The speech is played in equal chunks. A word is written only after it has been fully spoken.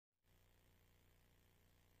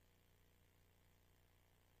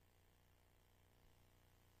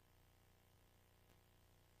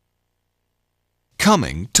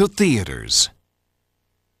Coming to theaters.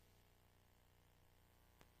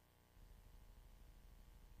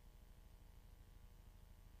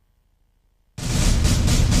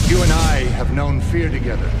 You and I have known fear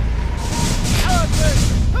together.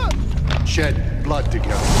 Shed blood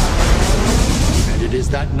together. And it is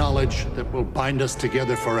that knowledge that will bind us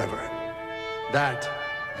together forever. That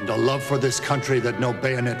and a love for this country that no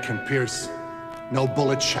bayonet can pierce, no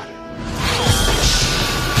bullet shatter.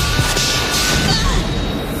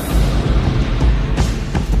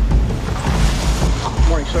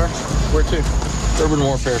 Morning, sir. Where to? Urban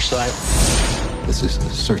warfare site. This is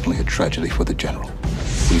certainly a tragedy for the general.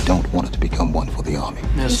 We don't want it to become one for the Army.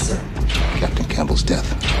 Yes, sir. Captain Campbell's death,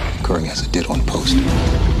 occurring as it did on post,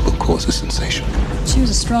 will cause a sensation. She was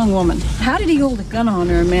a strong woman. How did he hold a gun on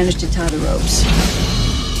her and manage to tie the ropes?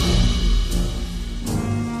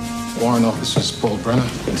 Warrant Officers Paul Brenner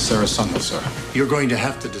and Sarah Sundell, sir. You're going to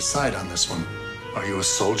have to decide on this one. Are you a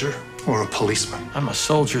soldier or a policeman? I'm a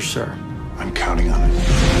soldier, sir. I'm counting on it.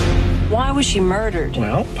 Why was she murdered?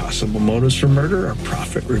 Well, possible motives for murder are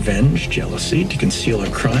profit, revenge, jealousy, to conceal a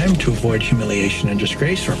crime, to avoid humiliation and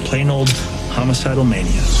disgrace, or plain old homicidal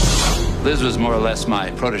mania. Liz was more or less my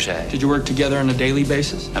protege. Did you work together on a daily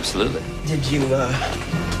basis? Absolutely. Did you,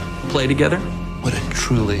 play together? What a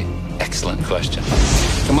truly excellent question.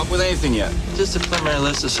 Come up with anything yet? Just a preliminary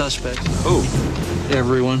list of suspects. Who?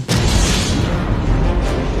 Everyone.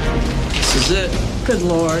 This is it. Good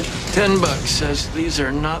Lord. $10 says these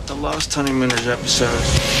are not the Lost Honeymooners episodes.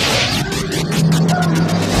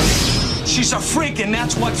 She's a freak, and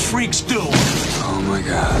that's what freaks do. Oh my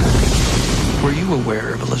God. Were you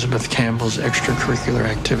aware of Elizabeth Campbell's extracurricular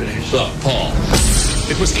activities? Look, Paul.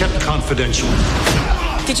 It was kept confidential.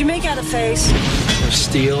 Did you make out a face? Of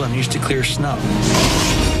steel and used to clear snow.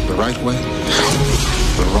 The right way,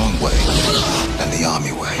 the wrong way, and the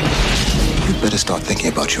Army way. You better start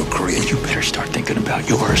thinking about your career. You better start thinking about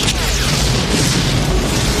yours.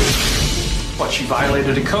 What, she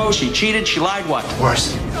violated a code? She cheated? She lied? What?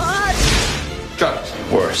 Worse. Drugs.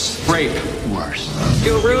 Worse. Rape. Worse.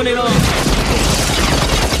 You'll ruin it all.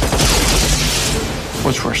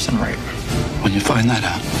 What's worse than rape? When you find that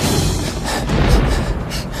out,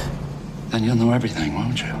 then you'll know everything,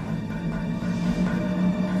 won't you?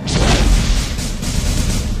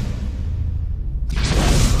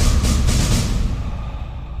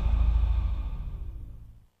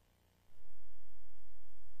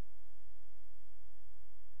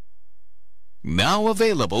 Now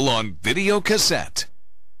available on videocassette.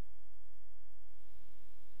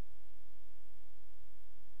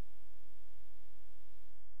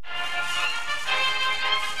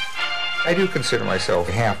 I do consider myself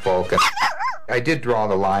half Vulcan. I did draw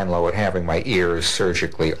the line low at having my ears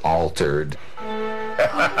surgically altered.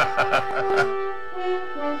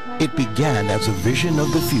 It began as a vision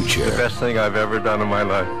of the future. The best thing I've ever done in my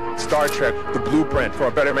life. Star Trek, the blueprint for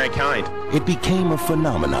a better mankind. It became a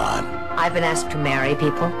phenomenon I've been asked to marry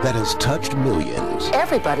people. that has touched millions.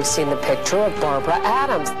 Everybody's seen the picture of Barbara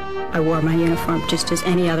Adams. I wore my uniform just as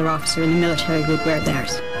any other officer in the military would wear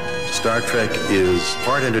theirs. Star Trek is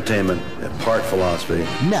part entertainment and part philosophy.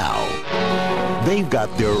 Now, they've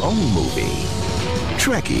got their own movie,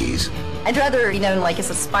 Trekkies. I'd rather be known like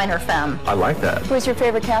as a spiner femme. I like that. Who's your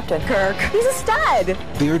favorite captain? Kirk. He's a stud.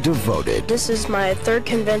 They're devoted. This is my third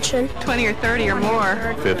convention. 20 or 30 or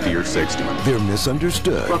more. 50 or 60. They're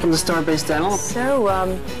misunderstood. Welcome to Starbase Dental. So,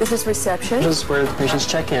 this is reception. This is where the patients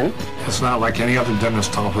check in. It's not like any other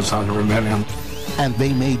dentist office I've ever met in. And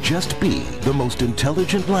they may just be the most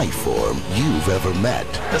intelligent life form you've ever met.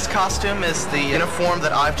 This costume is the uniform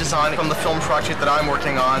that I've designed from the film project that I'm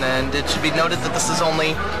working on, and it should be noted that this is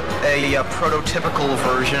only a prototypical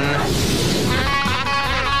version.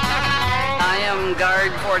 I am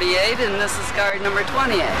guard 48 and this is guard number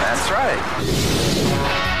 28. That's right.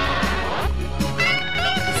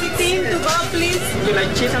 Team to go, please. You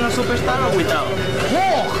like cheese on a superstar or without?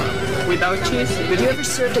 Without cheese? Have you ever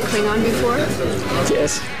served a Klingon before?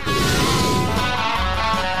 Yes.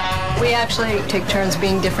 We actually take turns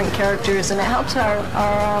being different characters, and it helps our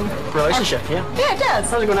Relationship, yeah? Yeah, it does.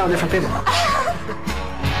 How's it going out with different people?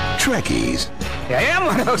 Trekkies. I am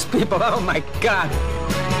one of those people. Oh, my God.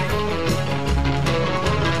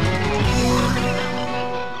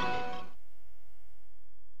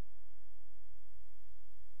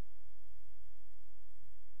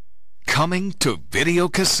 Coming to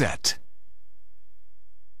videocassette.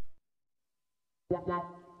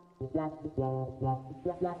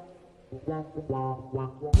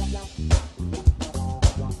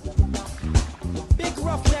 Big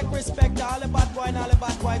roughneck respect to all the bad boy and all the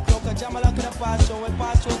bad boy cloak. Jam along to the fast show when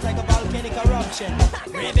fast shows like a volcanic eruption.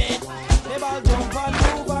 Ribbit, Jump and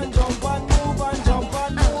move and jump and move and jump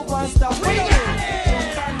and move and stop. Jump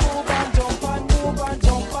and move and jump and move and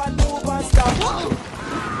jump and move and stop.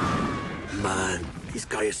 Man, this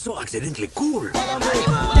guy is so accidentally cool. Jump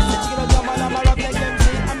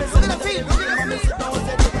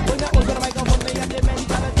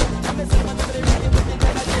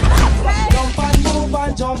and move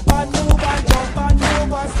and jump and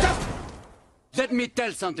move and stop. Let me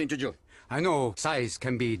tell something to you. I know size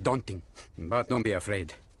can be daunting, but don't be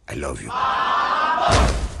afraid. I love you.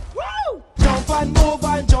 Jump and move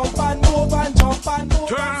and jump and move and jump and move.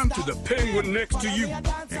 Turn to the penguin next to you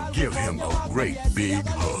and give him a great big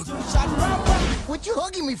hug. What you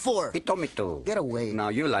hugging me for? He told me to. Get away. Now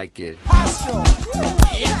you like it.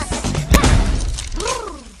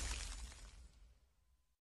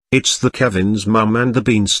 It's the Kevin's Mum and the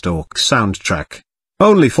Beanstalk soundtrack.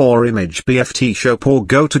 Only for Image BFT Shop or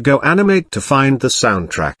go to Go Animate to find the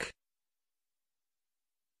soundtrack.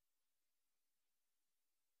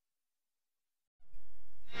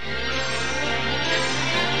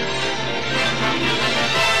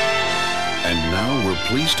 And now we're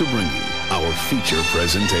pleased to bring you our feature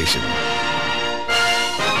presentation.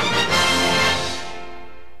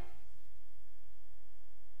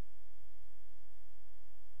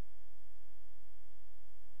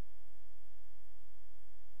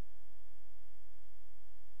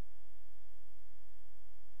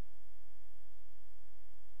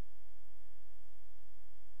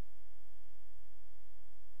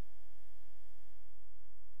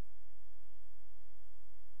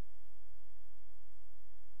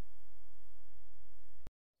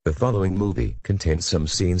 The following movie contains some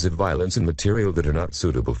scenes of violence and material that are not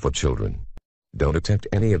suitable for children. Don't attempt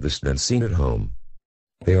any of the stunts seen at home.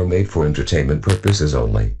 They are made for entertainment purposes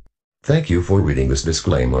only. Thank you for reading this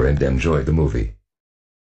disclaimer and enjoy the movie.